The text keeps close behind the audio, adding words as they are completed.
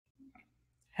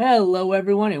Hello,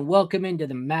 everyone, and welcome into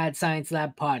the Mad Science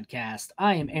Lab podcast.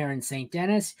 I am Aaron St.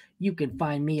 Denis. You can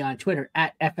find me on Twitter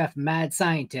at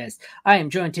FFMadScientist. I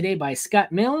am joined today by Scott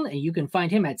Miln, and you can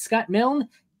find him at Scott Miln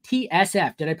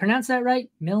TSF. Did I pronounce that right?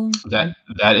 Miln?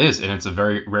 That is, and it's a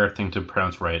very rare thing to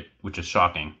pronounce right, which is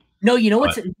shocking. No, you know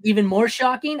what's even more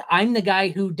shocking? I'm the guy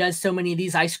who does so many of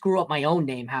these. I screw up my own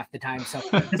name half the time. So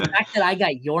the fact that I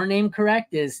got your name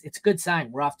correct it's a good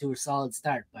sign. We're off to a solid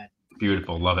start. But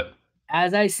beautiful, love it.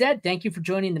 As I said, thank you for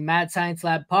joining the Mad Science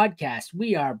Lab podcast.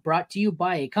 We are brought to you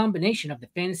by a combination of the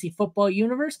fantasy football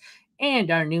universe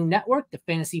and our new network, the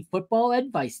Fantasy Football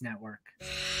Advice Network.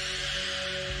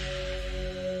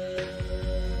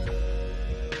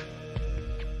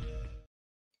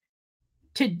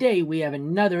 Today, we have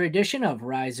another edition of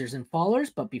Risers and Fallers,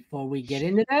 but before we get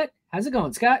into that, how's it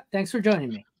going, Scott? Thanks for joining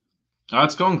me.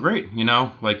 It's going great. You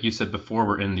know, like you said before,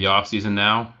 we're in the off season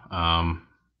now.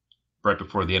 Right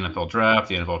before the NFL draft,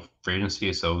 the NFL free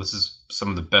agency. So this is some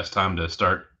of the best time to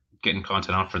start getting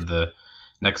content out for the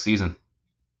next season.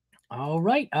 All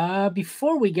right.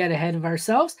 Before we get ahead of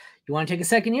ourselves, you want to take a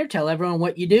second here, tell everyone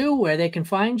what you do, where they can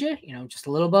find you, just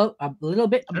a little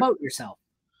bit about yourself.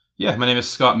 Yeah, my name is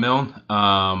Scott Miln.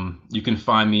 You can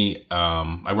find me.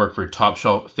 I work for Top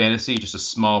Shelf Fantasy, just a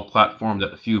small platform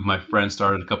that a few of my friends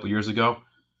started a couple years ago.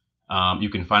 You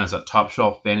can find us at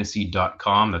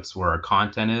topshelffantasy.com. That's where our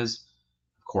content is.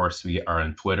 Of course, we are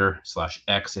on Twitter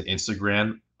 /X and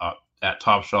Instagram at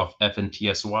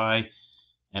TopShelfFNTSY,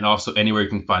 and also anywhere you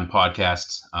can find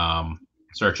podcasts.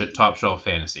 Search it Top Shelf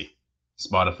Fantasy,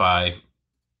 Spotify,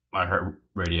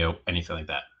 iHeartRadio, anything like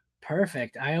that.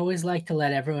 Perfect. I always like to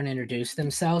let everyone introduce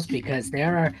themselves because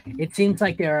it seems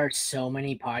like there are so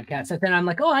many podcasts. But then I'm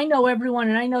like, oh, I know everyone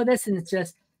and I know this. And it's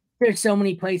just, there's so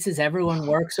many places everyone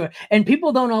works and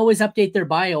people don't always update their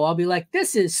bio. I'll be like,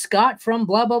 this is Scott from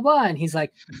blah, blah, blah. And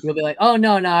you'll be like, oh,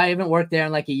 no, I haven't worked there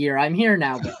in like a year. I'm here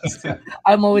now. But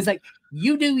I'm always like,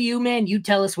 you do you, man. You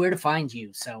tell us where to find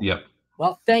you. So, yep.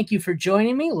 Well, thank you for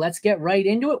joining me. Let's get right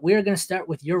into it. We're going to start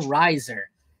with your riser,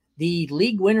 the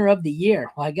league winner of the year.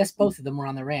 Well, I guess both of them were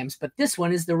on the Rams, but this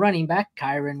one is the running back,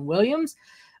 Kyren Williams.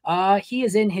 He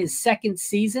is in his second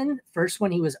season. First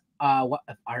one, he was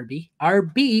RB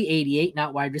 88,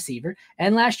 not wide receiver.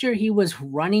 And last year he was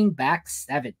running back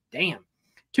 7. Damn.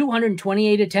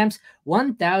 228 attempts,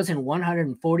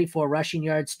 1,144 rushing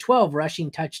yards, 12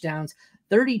 rushing touchdowns,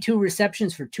 32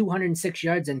 receptions for 206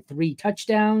 yards and 3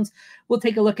 touchdowns. We'll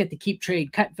take a look at the keep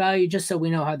trade cut value just so we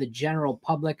know how the general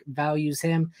public values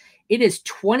him. It is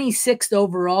 26th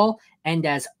overall and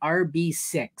as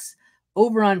RB6.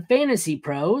 Over on Fantasy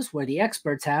Pros, where the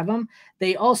experts have him,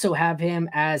 they also have him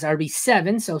as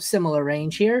RB7, so similar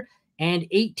range here, and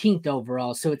 18th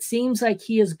overall. So it seems like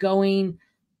he is going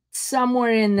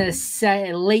somewhere in the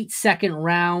late second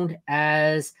round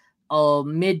as a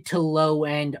mid to low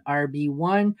end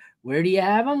RB1. Where do you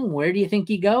have him? Where do you think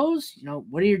he goes?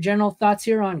 What are your general thoughts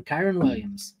here on Kyren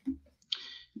Williams?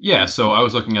 Yeah, so I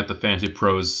was looking at the Fantasy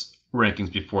Pros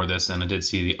rankings before this, and I did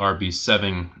see the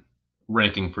RB7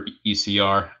 ranking for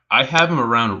ECR. I have him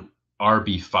around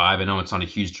RB5. I know it's not a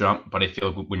huge jump, but I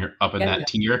feel like when you're up in that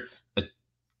tier,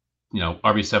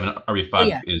 RB7,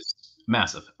 RB5 is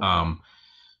massive.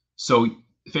 So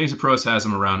Fantasy Pros has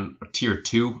him around tier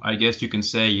 2, I guess you can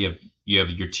say. You have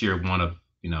your tier 1 of,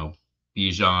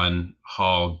 Bijan,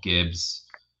 Hall, Gibbs.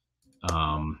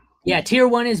 Tier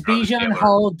 1 is Bijan,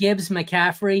 Hall, Gibbs,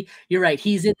 McCaffrey. You're right.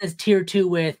 He's in this tier 2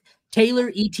 with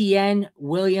Taylor, Etienne,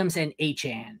 Williams, and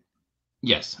Achane.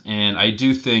 Yes, and I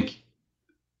do think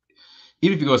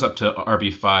even if he goes up to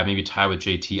RB5, maybe tie with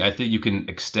JT, I think you can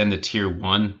extend the tier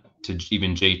 1 to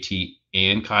even JT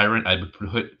and Kyren. I would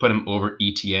put him over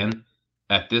Etienne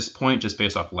at this point, just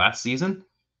based off last season.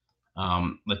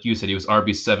 Like you said, he was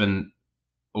RB7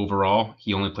 overall.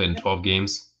 He only played in 12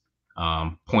 games.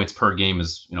 Points per game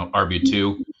is,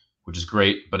 RB2, which is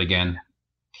great. But again,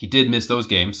 he did miss those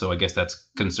games, so I guess that's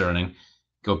concerning.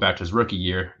 Go back to his rookie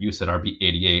year. You said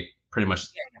RB88, pretty much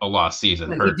a lost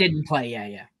season. He didn't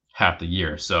play, half the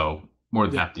year, so more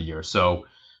than half the year. So,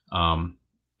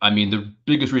 the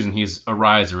biggest reason he's a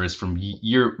riser is from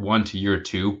year 1 to year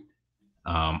 2.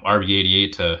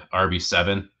 RB88 to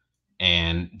RB7.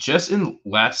 And just in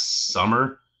last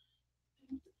summer,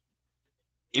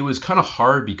 it was kind of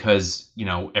hard because,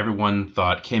 everyone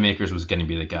thought K-Makers was going to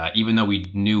be the guy, even though we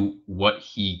knew what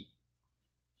he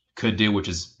could do, which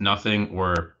is nothing,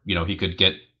 or, he could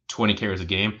get 20 carries a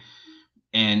game.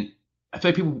 And I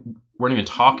feel like people weren't even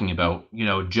talking about,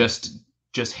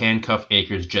 just handcuff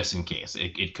Akers just in case.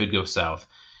 It could go south.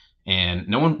 And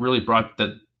no one really brought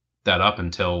that up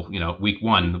until, week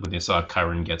 1 when they saw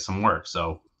Kyren get some work.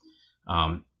 So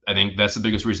I think that's the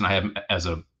biggest reason I have him as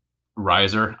a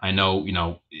riser. I know,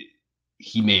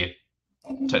 he may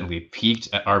have technically peaked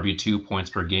at RB2 points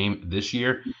per game this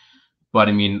year, but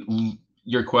I mean,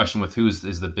 your question with who's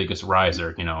is the biggest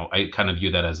riser, I kind of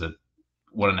view that as a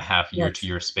 1.5 year to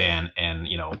year span, and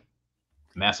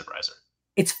massive riser.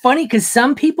 It's funny because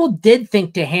some people did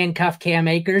think to handcuff Cam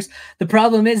Akers. The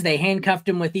problem is they handcuffed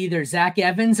him with either Zach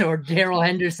Evans or Darrell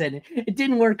Henderson. It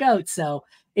didn't work out. So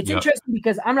it's interesting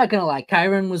because I'm not going to lie.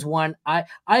 Kyren was one.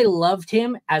 I loved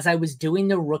him as I was doing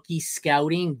the rookie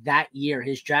scouting that year,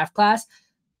 his draft class.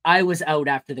 I was out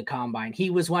after the combine. He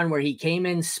was one where he came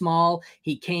in small.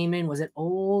 He came in, was it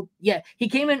old? Yeah, he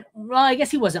came in, well, I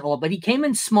guess he wasn't old, but he came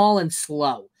in small and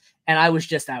slow. And I was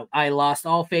just out. I lost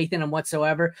all faith in him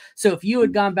whatsoever. So if you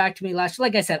had gone back to me last year,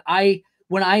 like I said,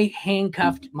 when I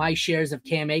handcuffed my shares of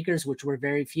Cam Akers, which were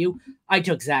very few, I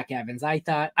took Zach Evans. I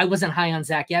thought I wasn't high on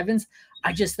Zach Evans.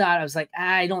 I just thought, I was like,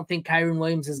 I don't think Kyren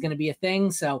Williams is going to be a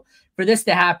thing. So for this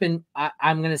to happen,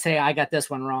 I'm going to say I got this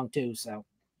one wrong too. So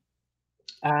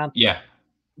yeah,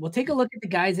 we'll take a look at the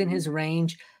guys in his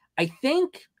range. I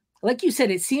think, like you said,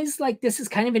 it seems like this is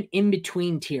kind of an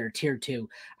in-between tier 2.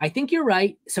 I think you're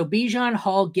right. So Bijan,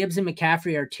 Hall, Gibbs, and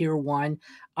McCaffrey are tier 1.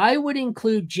 I would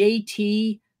include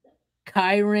JT,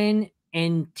 Kyren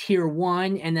in tier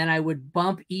 1, and then I would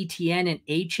bump ETN and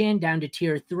Achane down to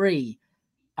tier 3.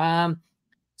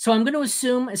 So I'm going to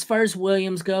assume, as far as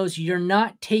Williams goes, you're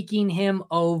not taking him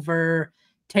over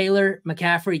Taylor,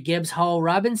 McCaffrey, Gibbs, Hall,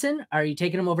 Robinson. Are you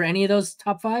taking him over any of those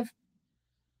top 5?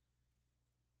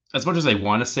 As much as I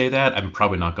want to say that, I'm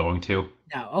probably not going to.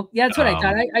 No, oh, yeah, that's what I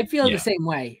thought. I feel the same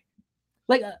way.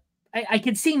 Like, I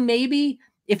could see maybe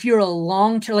if you're a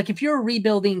long-term, like if you're a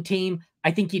rebuilding team,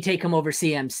 I think you take him over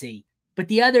CMC. But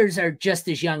the others are just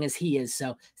as young as he is.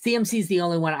 So CMC is the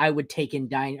only one I would take in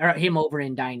him over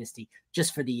in Dynasty,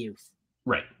 just for the youth.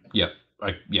 Right. Yep.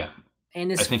 Yeah.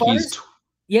 And as far as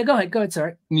yeah, go ahead.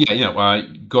 Sorry. Yeah.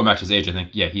 Going back to his age, I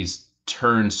think he's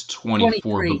turns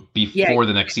 24 before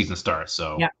the next season starts.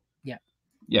 So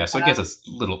yeah. So I guess it's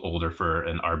a little older for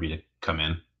an RB to come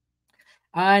in.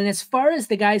 And as far as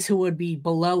the guys who would be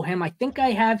below him, I think I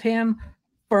have him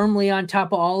firmly on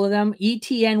top of all of them.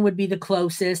 ETN would be the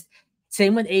closest.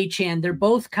 Same with Achane. They're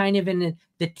both kind of in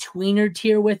the tweener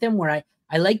tier with him, where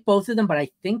I like both of them, but I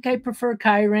think I prefer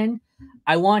Kyren.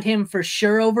 I want him for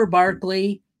sure over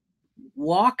Barkley.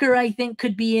 Walker, I think,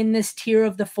 could be in this tier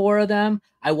of the 4 of them.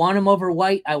 I want him over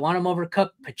White. I want him over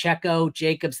Cook, Pacheco,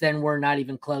 Jacobs. Then we're not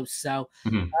even close. So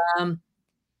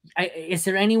is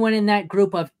there anyone in that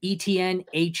group of ETN,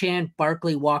 Achane,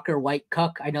 Barkley, Walker, White,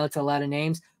 Cook? I know it's a lot of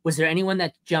names. Was there anyone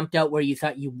that jumped out where you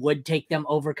thought you would take them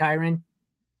over Kyren?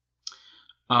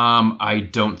 I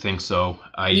don't think so.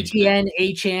 ETN,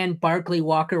 Achane, Barkley,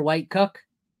 Walker, White, Cook?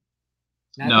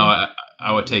 Nothing? No,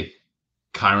 I would take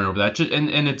Kyren over that.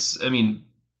 And it's, I mean,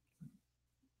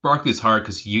 Barkley's hard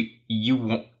because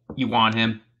you want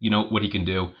him. You know what he can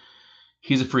do.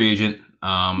 He's a free agent.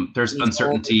 There's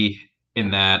uncertainty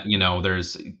in that.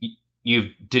 There's you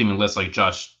didn't even list like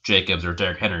Josh Jacobs or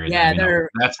Derrick Henry. Yeah,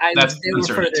 that's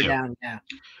uncertainty too. Down. Yeah,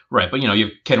 right. But you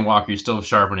have Ken Walker. You still have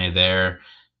Charbonnet there.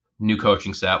 New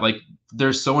coaching staff. Like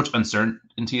there's so much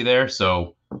uncertainty there.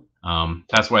 So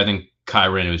that's why I think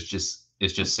Kyren is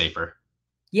just safer.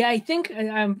 Yeah, I think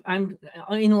I'm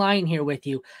in line here with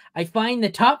you. I find the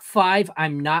top 5,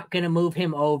 I'm not going to move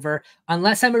him over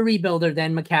unless I'm a rebuilder.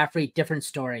 Then McCaffrey, different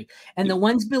story. And the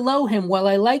ones below him, while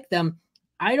I like them,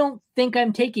 I don't think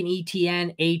I'm taking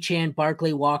ETN, Achane,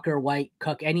 Barkley, Walker, White,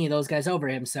 Cook, any of those guys over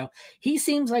him. So he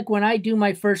seems like when I do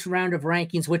my first round of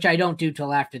rankings, which I don't do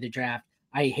till after the draft,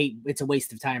 I hate it's a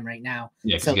waste of time right now.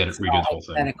 Yeah, because you got to redo the whole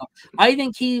thing. I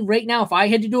think he right now, if I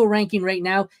had to do a ranking right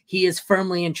now, he is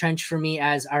firmly entrenched for me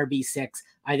as RB6.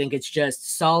 I think it's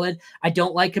just solid. I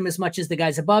don't like him as much as the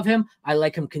guys above him. I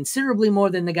like him considerably more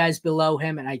than the guys below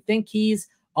him. And I think he's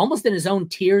almost in his own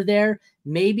tier there,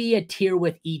 maybe a tier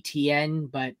with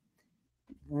ETN, but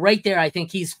right there, I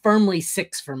think he's firmly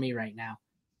 6 for me right now.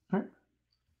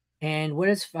 And what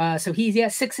is so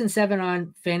he's 6 and 7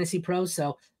 on Fantasy Pros,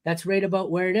 so that's right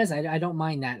about where it is. I don't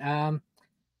mind that.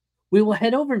 We will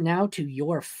head over now to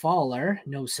your faller.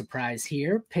 No surprise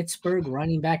here. Pittsburgh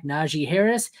running back Najee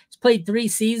Harris. He's played 3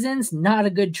 seasons. Not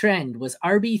a good trend. Was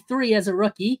RB3 as a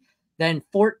rookie, then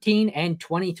 14 and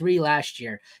 23 last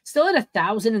year. Still had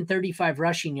 1,035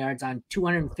 rushing yards on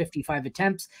 255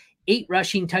 attempts, 8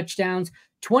 rushing touchdowns,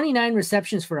 29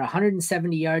 receptions for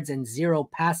 170 yards and 0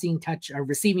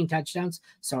 receiving touchdowns.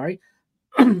 Sorry.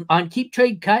 On Keep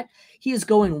Trade Cut, he is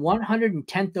going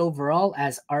 110th overall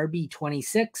as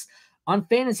RB26. On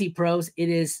Fantasy Pros, it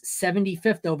is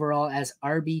 75th overall as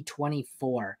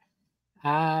RB24.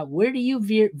 Where do you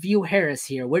view Harris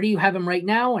here? Where do you have him right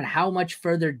now, and how much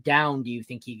further down do you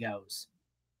think he goes?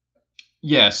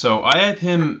 Yeah, so I have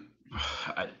him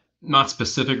not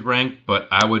specific rank, but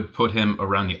I would put him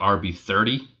around the RB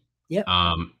 30 Yep.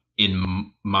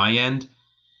 in my end,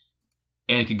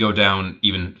 and it could go down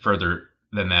even further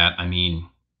than that. I mean,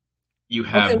 you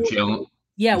Okay. have Jalen.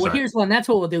 Yeah. I'm Well, sorry. here's one. That's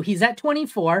what we'll do. He's at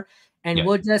 24, and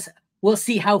Yeah, we'll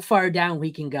see how far down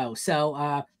we can go.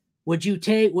 So, would you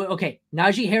take? Okay,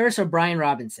 Najee Harris or Brian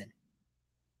Robinson?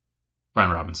 Brian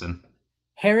Robinson.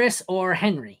 Harris or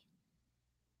Henry?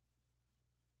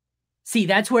 See,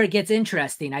 that's where it gets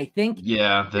interesting. I think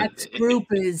Yeah, next group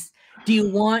is, do you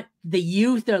want the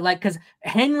youth or like, because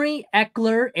Henry,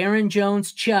 Eckler, Aaron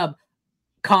Jones, Chubb,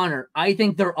 Connor, I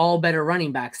think they're all better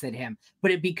running backs than him.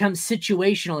 But it becomes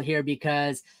situational here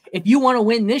because if you want to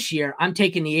win this year, I'm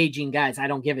taking the aging guys. I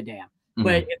don't give a damn.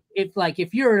 But mhm.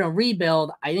 if you're in a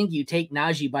rebuild, I think you take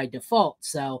Najee by default.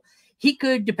 So he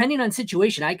could, depending on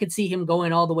situation, I could see him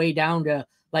going all the way down to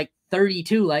like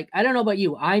 32. Like, I don't know about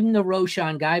you. I'm the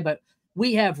Roshan guy, but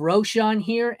we have Roshan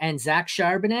here and Zach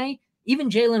Charbonnet, even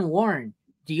Jalen Warren.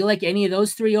 Do you like any of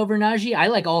those three over Najee? I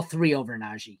like all three over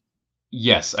Najee.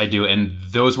 Yes, I do, and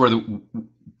those were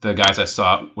the guys I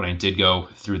saw when I did go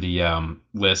through the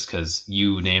list because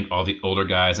you named all the older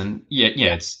guys, and yeah,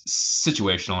 Yeah. it's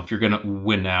situational. If you're gonna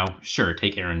win now, sure,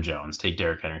 take Aaron Jones, take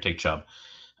Derrick Henry, take Chubb.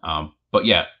 But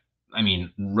yeah, I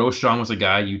mean, Roshan was a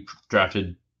guy you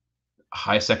drafted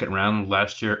high second round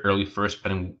last year, early first,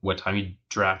 depending what time you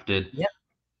drafted. Yep.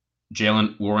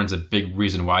 Jalen Warren's a big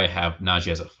reason why I have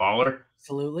Najee as a faller.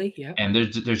 Absolutely. Yeah. And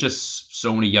there's just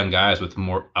so many young guys with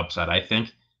more upside, I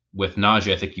think. With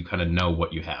Najee, I think you kind of know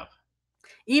what you have.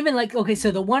 Even like, okay, so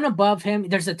the one above him,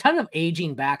 there's a ton of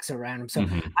aging backs around him. So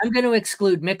Mhm. I'm going to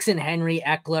exclude Mixon, Henry,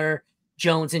 Eckler,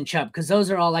 Jones, and Chubb because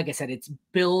those are all, like I said, it's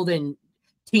build and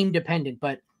team dependent.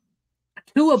 But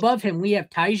two above him, we have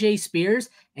Tyjae Spears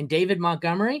and David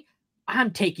Montgomery.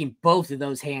 I'm taking both of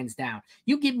those hands down.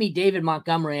 You give me David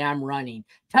Montgomery, I'm running.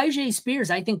 Tyjae Spears,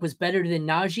 I think, was better than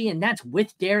Najee, and that's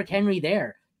with Derrick Henry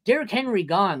there. Derrick Henry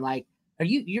gone. Like,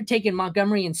 you're taking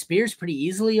Montgomery and Spears pretty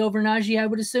easily over Najee, I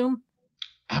would assume.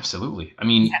 Absolutely. I Yeah.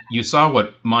 mean, you saw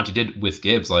what Monty did with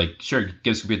Gibbs. Like, sure,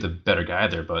 Gibbs could be the better guy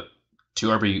there, but two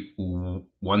RB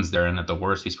ones there, and at the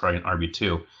worst, he's probably an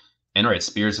RB2. And all right,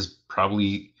 Spears is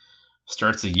probably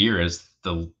starts the year as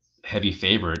the heavy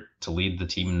favorite to lead the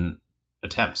team in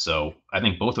attempts. So I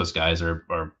think both those guys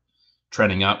are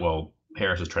trending up while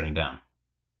Harris is trending down.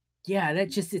 Yeah, that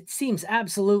just it seems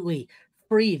absolutely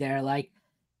free there. Like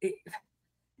it,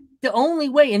 the only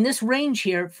way in this range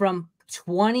here from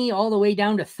 20 all the way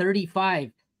down to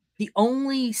 35, the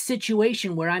only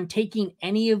situation where I'm taking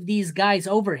any of these guys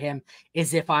over him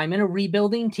is if I'm in a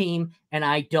rebuilding team and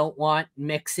I don't want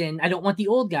Mixon, I don't want the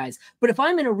old guys. But if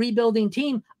I'm in a rebuilding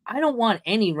team, I don't want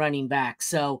any running back.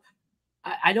 So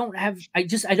I don't have I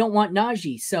don't want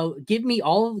Najee. So give me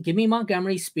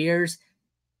Montgomery, Spears,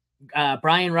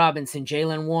 Brian Robinson,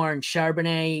 Jalen Warren,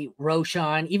 Charbonnet,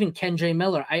 Roshan, even Kendre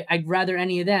Miller. I'd rather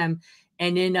any of them.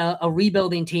 And in a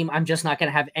rebuilding team, I'm just not going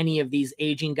to have any of these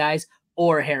aging guys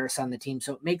or Harris on the team.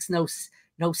 So it makes no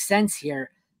sense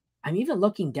here. I'm even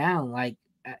looking down. Like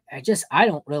I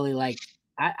don't really like.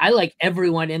 I like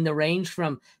everyone in the range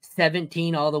from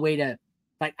 17 all the way to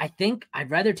like. I think I'd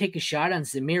rather take a shot on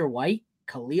Zamir White,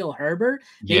 Khalil Herbert.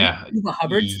 Maybe Yeah,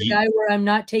 Hubbard's the guy where I'm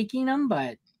not taking him,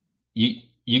 but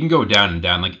you can go down and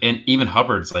down, like, and even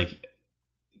Hubbard's like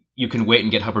you can wait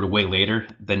and get Hubbard way later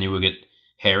than you would get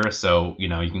Harris. So you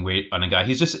can wait on a guy.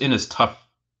 He's just in his tough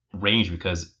range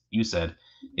because you said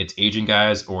it's aging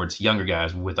guys or it's younger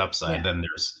guys with upside. yeah. Then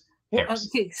there's Well, Harris.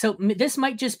 okay, so this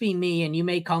might just be me, and you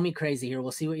may call me crazy here.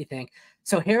 We'll see what you think.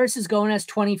 So Harris is going as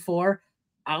 24.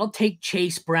 I'll take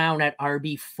Chase Brown at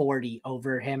RB 40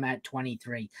 over him at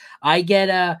 23. I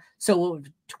get so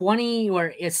 20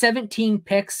 or 17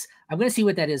 picks. I'm gonna see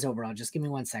what that is overall. Just give me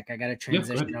one sec. I got to Yeah,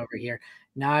 transition good. over here.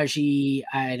 Najee,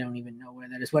 I don't even know where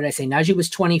that is. What did I say? Najee was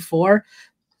 24. Yep.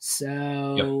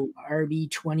 So RB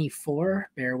 24.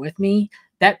 Bear with me.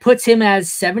 That puts him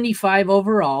as 75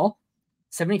 overall.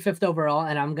 75th overall,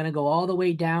 and I'm going to go all the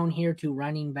way down here to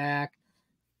running back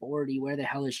 40. Where the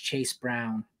hell is Chase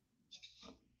Brown?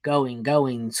 Going,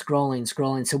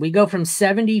 scrolling. So we go from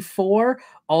 74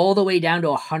 all the way down to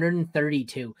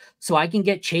 132. So I can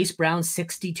get Chase Brown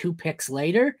 62 picks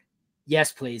later.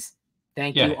 Yes, please.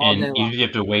 Thank Yeah, you all day and even long. if you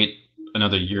have to wait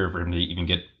another year for him to even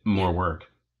get Yeah. more work,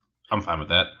 I'm fine with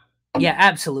that. Yeah,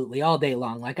 absolutely. All day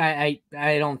long. Like I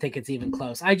don't think it's even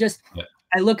close. Yeah.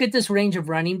 I look at this range of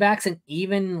running backs, and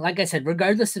even like I said,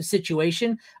 regardless of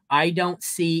situation, I don't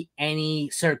see any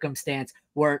circumstance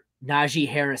where Najee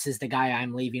Harris is the guy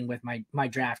I'm leaving with my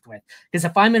draft with. Because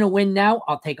if I'm going to win now,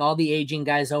 I'll take all the aging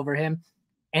guys over him.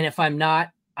 And if I'm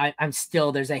not, I'm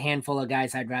still, there's a handful of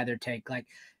guys I'd rather take. Like,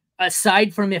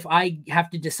 aside from if I have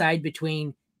to decide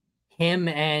between him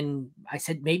and I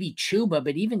said maybe Chuba,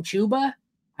 but even Chuba,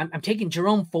 I'm taking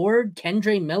Jerome Ford,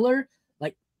 Kendre Miller,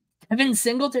 like Evan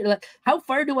Singletary. Like, how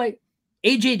far do I?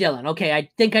 AJ Dillon. Okay, I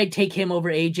think I'd take him over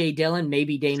AJ Dillon,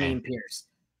 maybe Dameon Pierce.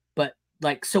 But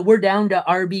like, so we're down to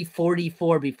RB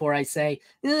 44 before I say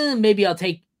maybe I'll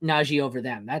take Najee over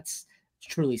them. That's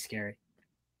truly scary.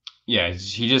 Yeah,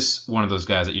 he's just one of those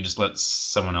guys that you just let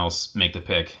someone else make the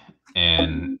pick,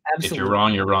 and if you're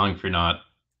wrong, you're wrong. If you're not,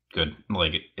 good.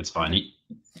 Like, it's fine.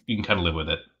 You can kind of live with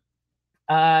it.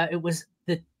 It was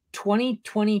the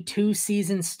 2022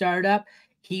 season startup.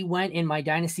 He went in my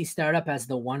Dynasty startup as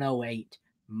the 108.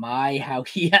 My, how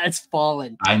he has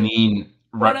fallen. I mean,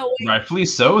 rightfully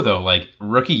so, though. Like,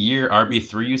 rookie year,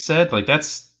 RB3, you said? Like,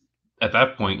 that's, at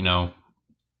that point, yeah.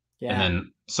 And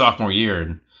then sophomore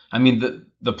year. I mean,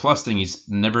 the plus thing, he's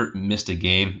never missed a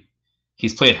game.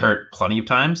 He's played hurt plenty of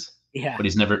times, but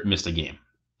he's never missed a game.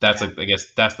 That's, I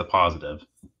guess, that's the positive.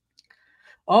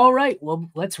 All right. Well,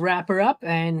 let's wrap her up.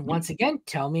 And once again,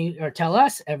 tell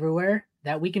us everywhere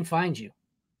that we can find you.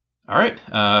 All right.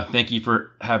 Thank you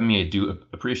for having me. I do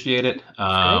appreciate it.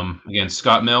 Again,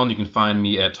 Scott Miln. You can find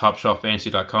me at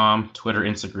topshelffantasy.com, Twitter,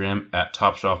 Instagram at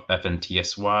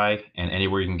topshelffntsy, and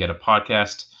anywhere you can get a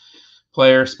podcast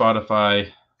player, Spotify,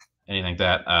 anything like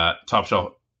that. Top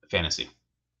Shelf Fantasy.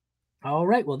 All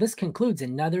right. Well, this concludes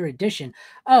another edition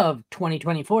of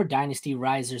 2024 Dynasty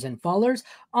Risers and Fallers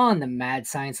on the Mad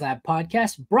Science Lab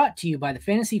podcast, brought to you by the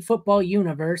Fantasy Football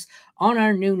Universe on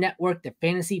our new network, the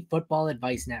Fantasy Football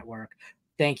Advice Network.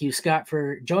 Thank you, Scott,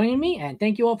 for joining me, and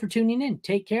thank you all for tuning in.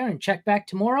 Take care and check back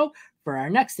tomorrow for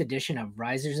our next edition of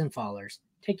Risers and Fallers.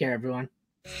 Take care, everyone.